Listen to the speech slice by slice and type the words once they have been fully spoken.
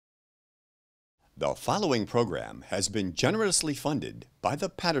The following program has been generously funded by the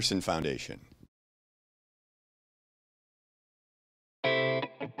Patterson Foundation.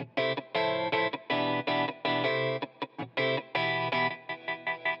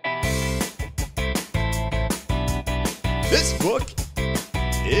 This book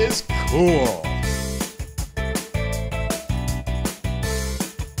is cool.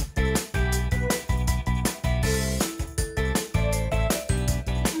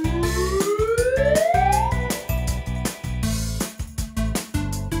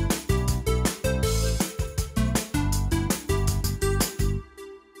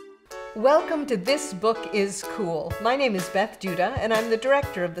 Welcome to This Book is Cool. My name is Beth Duda, and I'm the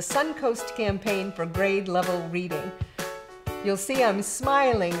director of the Suncoast Campaign for grade level reading. You'll see I'm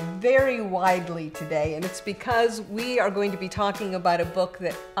smiling very widely today, and it's because we are going to be talking about a book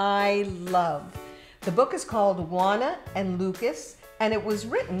that I love. The book is called Juana and Lucas, and it was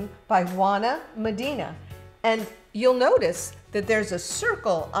written by Juana Medina. And you'll notice that there's a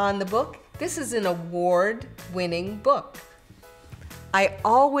circle on the book. This is an award-winning book. I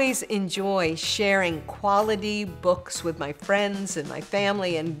always enjoy sharing quality books with my friends and my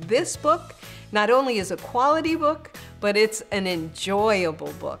family, and this book not only is a quality book, but it's an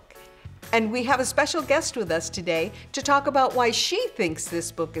enjoyable book. And we have a special guest with us today to talk about why she thinks this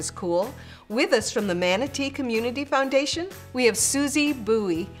book is cool. With us from the Manatee Community Foundation, we have Susie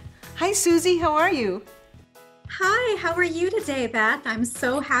Bowie. Hi Susie, how are you? Hi, how are you today, Beth? I'm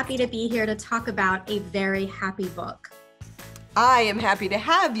so happy to be here to talk about a very happy book. I am happy to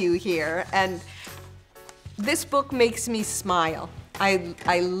have you here, and this book makes me smile.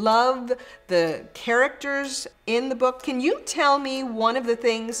 I love the characters in the book. Can you tell me one of the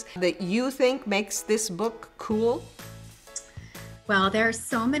things that you think makes this book cool? Well, there are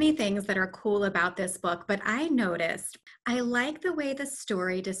so many things that are cool about this book, but I noticed I like the way the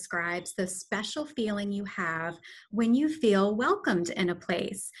story describes the special feeling you have when you feel welcomed in a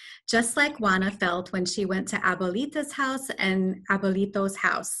place, just like Juana felt when she went to Abuelita's house and Abuelito's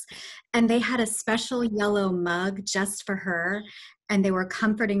house. And they had a special yellow mug just for her, and they were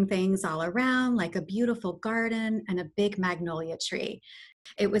comforting things all around, like a beautiful garden and a big magnolia tree.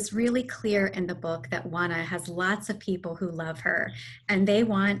 It was really clear in the book that Juana has lots of people who love her, and they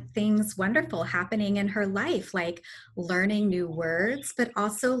want things wonderful happening in her life, like learning new words, but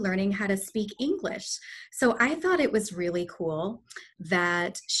also learning how to speak English. So I thought it was really cool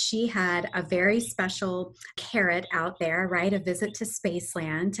that she had a very special carrot out there, right? A visit to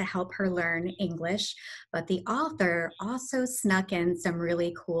Spaceland to help her learn English. But the author also snuck in some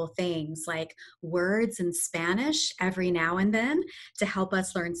really cool things like words in Spanish every now and then to help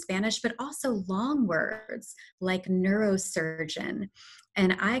us learn Spanish, but also long words like neurosurgeon.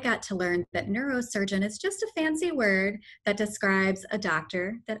 And I got to learn that neurosurgeon is just a fancy word that describes a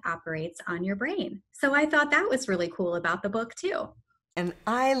doctor that operates on your brain. So I thought that was really cool about the book too. And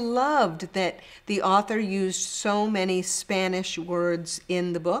I loved that the author used so many Spanish words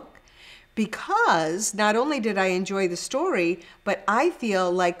in the book, because not only did I enjoy the story, but I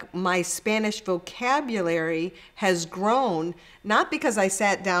feel like my Spanish vocabulary has grown, not because I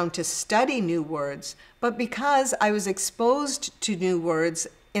sat down to study new words, but because I was exposed to new words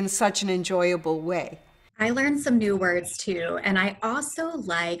in such an enjoyable way. I learned some new words too, and I also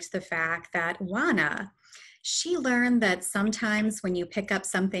liked the fact that Juana, she learned that sometimes when you pick up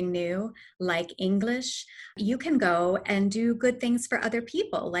something new, like English, you can go and do good things for other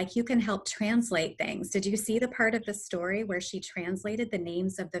people, like you can help translate things. Did you see the part of the story where she translated the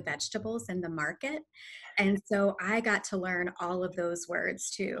names of the vegetables in the market? And so I got to learn all of those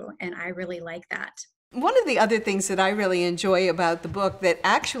words too, and I really like that. One of the other things that I really enjoy about the book that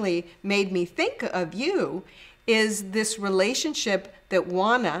actually made me think of you is this relationship that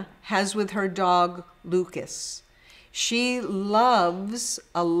Juana has with her dog, Lucas. She loves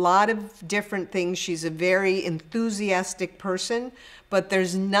a lot of different things. She's a very enthusiastic person, but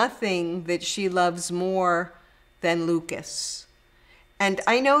there's nothing that she loves more than Lucas. And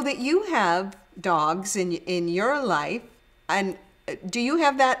I know that you have dogs in your life, and do you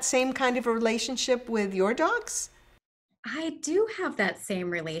have that same kind of a relationship with your dogs? I do have that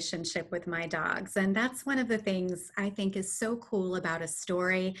same relationship with my dogs, and that's one of the things I think is so cool about a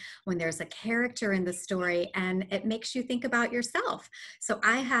story when there's a character in the story and it makes you think about yourself. So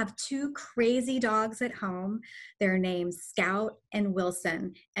I have two crazy dogs at home. They're named Scout and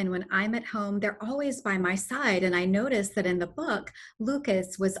Wilson, and when I'm at home, they're always by my side, and I noticed that in the book,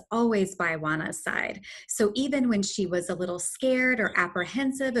 Lucas was always by Juana's side. So even when she was a little scared or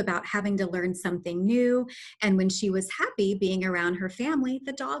apprehensive about having to learn something new, and when she was happy happy being around her family,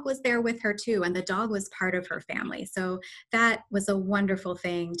 the dog was there with her too, and the dog was part of her family. So that was a wonderful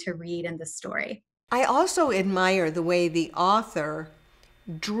thing to read in the story. I also admire the way the author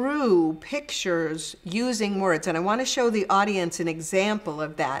drew pictures using words, and I want to show the audience an example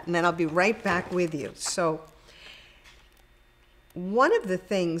of that, and then I'll be right back with you. So one of the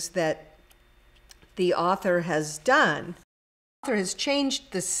things that the author has done, the author has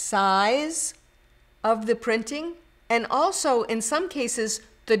changed the size of the printing and also in some cases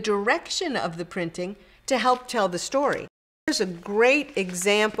the direction of the printing to help tell the story. Here's a great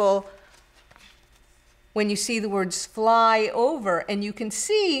example when you see the words fly over, and you can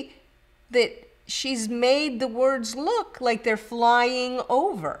see that she's made the words look like they're flying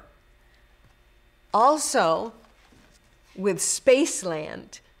over. Also, with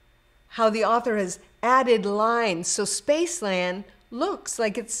Spaceland, how the author has added lines so Spaceland looks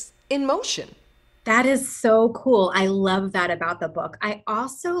like it's in motion. That is so cool. I love that about the book. I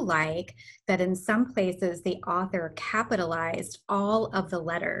also like that in some places the author capitalized all of the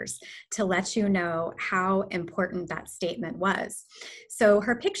letters to let you know how important that statement was. So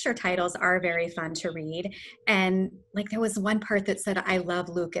her picture titles are very fun to read. And like there was one part that said, I love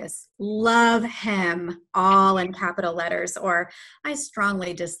Lucas, love him, all in capital letters, or I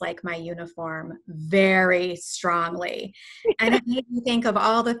strongly dislike my uniform, very strongly. And it made me think of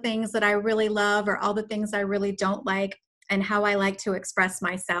all the things that I really love or all the things I really don't like, and how I like to express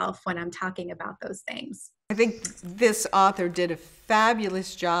myself when I'm talking about those things. I think this author did a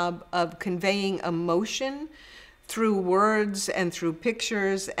fabulous job of conveying emotion through words and through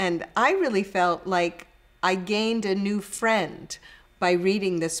pictures, and I really felt like I gained a new friend by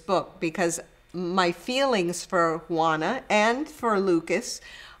reading this book, because my feelings for Juana and for Lucas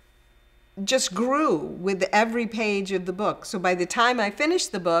just grew with every page of the book. So by the time I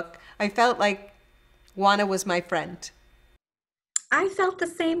finished the book, I felt like Juana was my friend. I felt the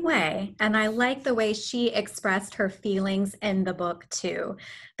same way, and I like the way she expressed her feelings in the book too.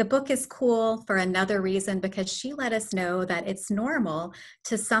 The book is cool for another reason, because she let us know that it's normal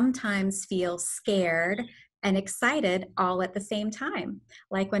to sometimes feel scared and excited all at the same time.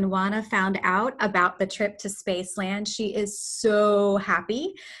 Like when Juana found out about the trip to Spaceland, she is so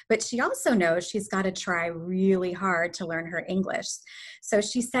happy, but she also knows she's got to try really hard to learn her English. So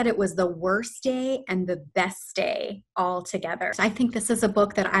she said it was the worst day and the best day all together. I think this is a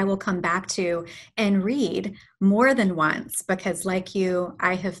book that I will come back to and read more than once, because like you,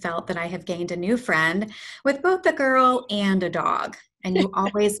 I have felt that I have gained a new friend with both a girl and a dog. And you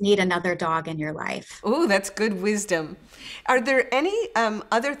always need another dog in your life. Oh, that's good wisdom. Are there any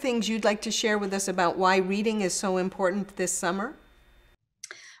other things you'd like to share with us about why reading is so important this summer?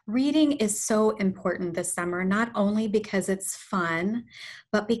 Reading is so important this summer, not only because it's fun,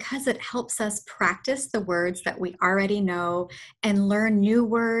 but because it helps us practice the words that we already know and learn new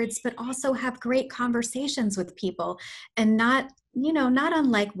words, but also have great conversations with people. And not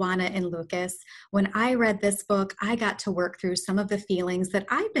unlike Juana and Lucas, when I read this book, I got to work through some of the feelings that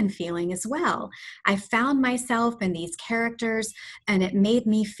I've been feeling as well. I found myself in these characters, and it made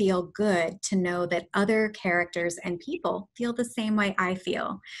me feel good to know that other characters and people feel the same way I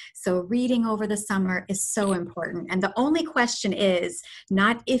feel. So reading over the summer is so important. And the only question is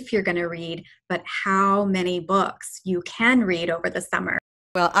not if you're going to read, but how many books you can read over the summer.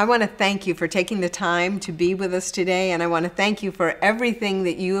 Well, I want to thank you for taking the time to be with us today, and I want to thank you for everything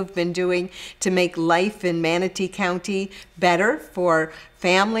that you have been doing to make life in Manatee County better for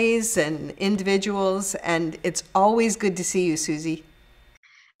families and individuals, and it's always good to see you, Susie.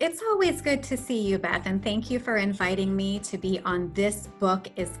 It's always good to see you, Beth, and thank you for inviting me to be on This Book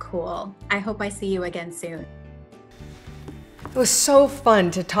is Cool. I hope I see you again soon. It was so fun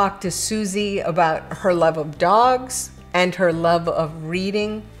to talk to Susie about her love of dogs, and her love of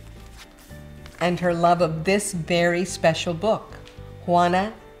reading, and her love of this very special book,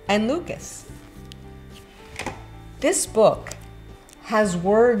 Juana and Lucas. This book has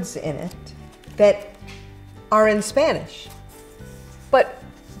words in it that are in Spanish, but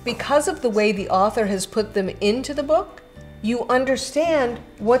because of the way the author has put them into the book, you understand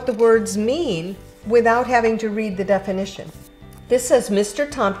what the words mean without having to read the definition. This says Mr.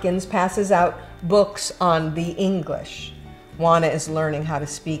 Tompkins passes out books on the English. Juana is learning how to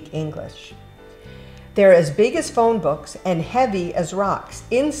speak English. They're as big as phone books and heavy as rocks.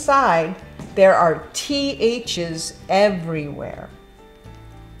 Inside, there are THs everywhere.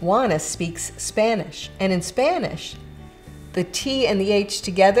 Juana speaks Spanish, and in Spanish, the T and the H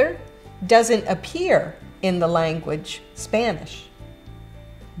together doesn't appear in the language Spanish.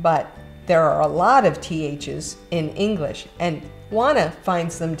 But there are a lot of THs in English, and Juana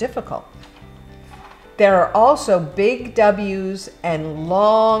finds them difficult. There are also big W's and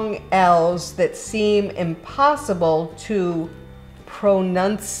long L's that seem impossible to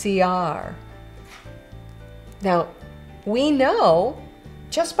pronunciar. Now, we know,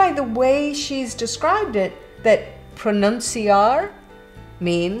 just by the way she's described it, that pronunciar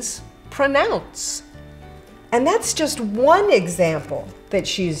means pronounce. And that's just one example that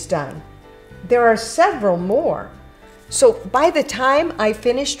she's done. There are several more. So by the time I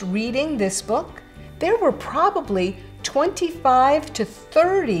finished reading this book, there were probably 25 to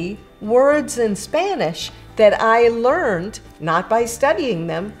 30 words in Spanish that I learned, not by studying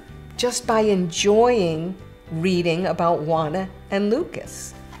them, just by enjoying reading about Juana and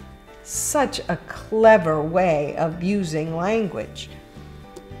Lucas. Such a clever way of using language.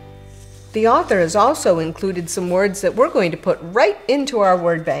 The author has also included some words that we're going to put right into our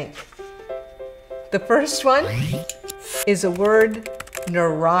word bank. The first one is a word,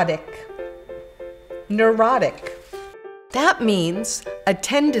 neurotic. Neurotic. That means a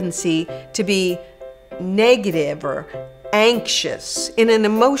tendency to be negative or anxious in an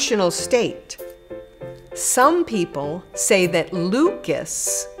emotional state. Some people say that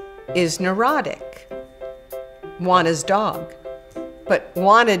Lucas is neurotic, Juana's dog. But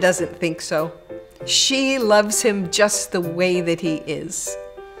Juana doesn't think so. She loves him just the way that he is.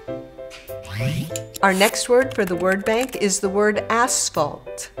 Our next word for the word bank is the word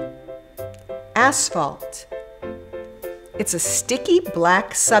asphalt. Asphalt. It's a sticky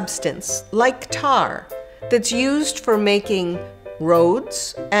black substance, like tar, that's used for making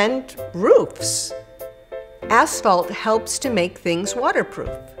roads and roofs. Asphalt helps to make things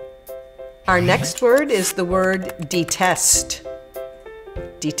waterproof. Our next word is the word detest.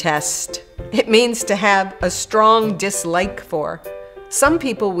 Detest. It means to have a strong dislike for. Some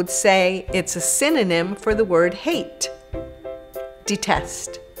people would say it's a synonym for the word hate.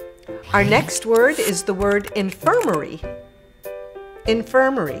 Detest. Our next word is the word infirmary.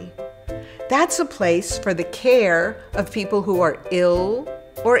 Infirmary. That's a place for the care of people who are ill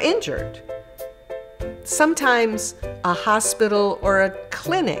or injured. Sometimes a hospital or a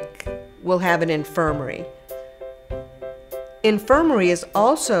clinic will have an infirmary. Infirmary is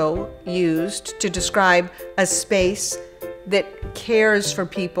also used to describe a space that cares for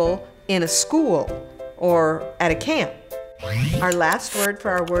people in a school or at a camp. Our last word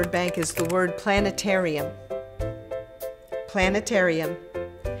for our word bank is the word planetarium. Planetarium.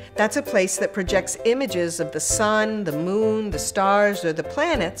 That's a place that projects images of the sun, the moon, the stars, or the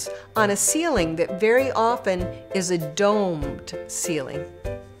planets on a ceiling that very often is a domed ceiling.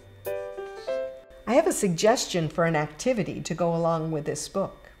 I have a suggestion for an activity to go along with this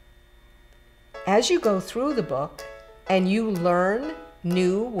book. As you go through the book and you learn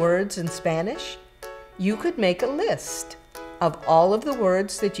new words in Spanish, you could make a list of all of the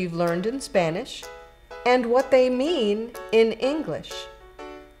words that you've learned in Spanish and what they mean in English.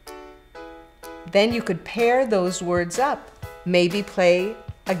 Then you could pair those words up, maybe play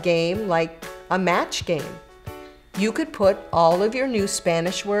a game like a match game. You could put all of your new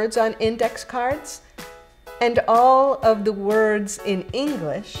Spanish words on index cards and all of the words in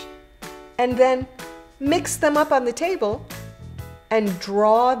English, and then mix them up on the table and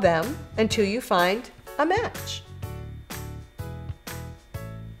draw them until you find a match.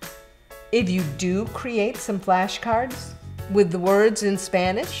 If you do create some flashcards with the words in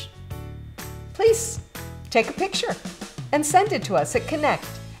Spanish, please take a picture and send it to us at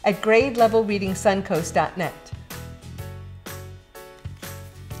connect@gradelevelreadingsuncoast.net.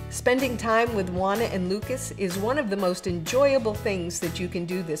 Spending time with Juana and Lucas is one of the most enjoyable things that you can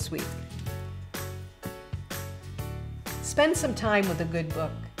do this week. Spend some time with a good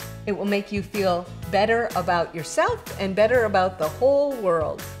book. It will make you feel better about yourself and better about the whole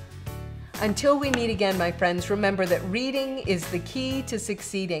world. Until we meet again, my friends, remember that reading is the key to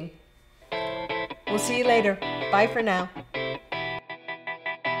succeeding. We'll see you later. Bye for now.